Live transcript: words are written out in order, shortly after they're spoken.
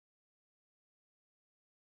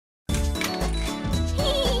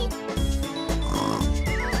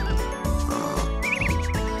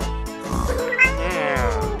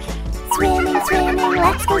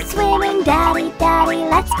let's go swimming. Daddy, Daddy,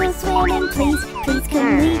 let's go swimming. Please, please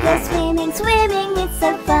can we go swimming? Swimming, it's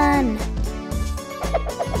so fun.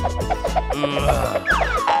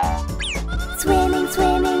 Swimming,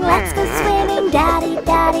 swimming, let's go swimming. Daddy,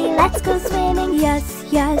 Daddy, let's go swimming. Yes,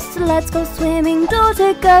 yes, let's go swimming.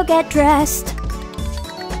 Daughter, go get dressed.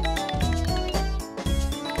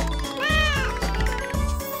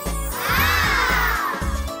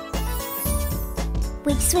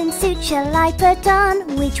 Which swimsuit shall I put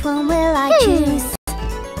on? Which one will I choose?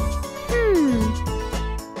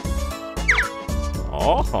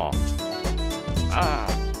 Oh.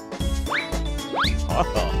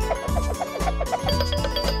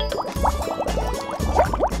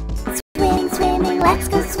 Swimming, swimming, let's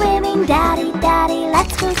go swimming. Daddy, Daddy,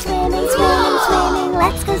 let's go swimming. Swimming, swimming,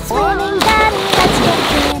 let's go swimming. Daddy, let's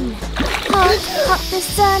jump in. Hot, hot, the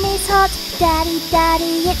sun is hot. Daddy,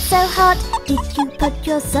 Daddy, it's so hot. Did you put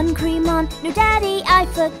your sun cream on? No, Daddy, I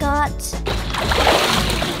forgot.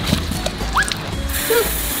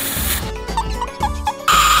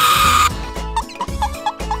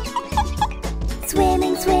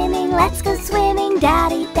 Swimming, swimming, let's go swimming.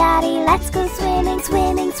 Daddy, Daddy, let's go swimming.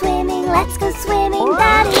 Swimming, swimming, let's go swimming.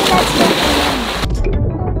 Daddy, let's jump in.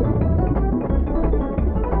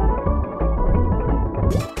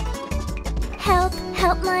 Help,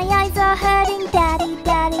 help, my eyes are hurting. Daddy,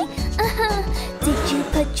 Daddy, Did you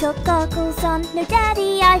put your goggles on? No,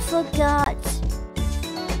 Daddy, I forgot.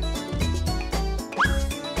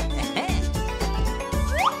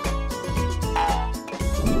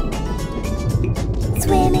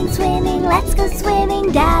 Swimming, swimming, let's go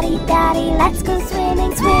swimming. Daddy, Daddy, let's go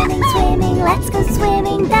swimming. Swimming, swimming, let's go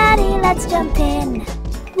swimming. Daddy, let's jump in.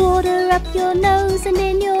 Water up your nose and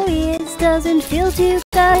in your ears doesn't feel too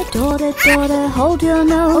good. Daughter, daughter, hold your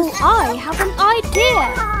nose. Oh, I have an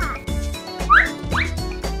idea.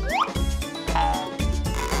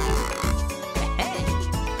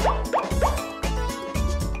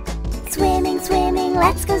 Swimming, swimming,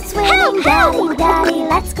 let's go swimming. Daddy, Daddy,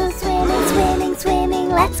 let's go swimming. Swimming, swimming,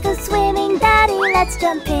 let's go swimming. Daddy, let's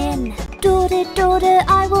jump in. Daughter, daughter,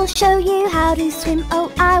 I will show you how to swim.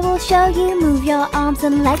 Oh, I will show you. Move your arms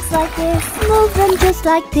and legs like this. Move them just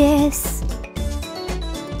like this.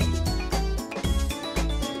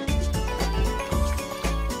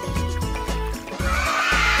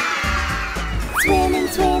 Swimming,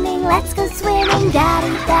 swimming, let's go swimming.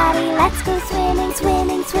 Daddy, Daddy, let's go swimming.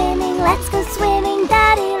 Swimming, swimming, let's go swimming.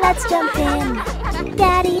 Daddy, let's jump in.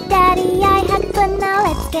 Daddy, Daddy, I had fun, now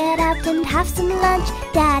let's get out and have some lunch.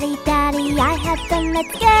 Daddy, Daddy, I had fun,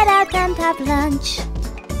 let's get out and have lunch.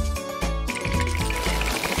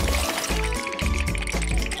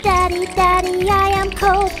 Daddy, Daddy, I am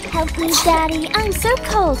cold. Help me, Daddy, I'm so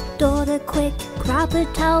cold. Daughter, quick, grab a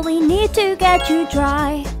towel, we need to get you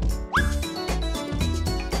dry.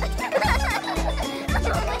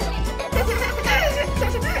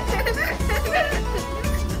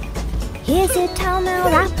 Here's your towel, now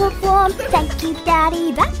wrap up warm. Thank you,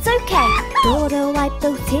 Daddy, that's okay. Daughter, wipe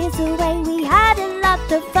those tears away, we had a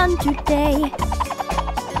lot of fun today.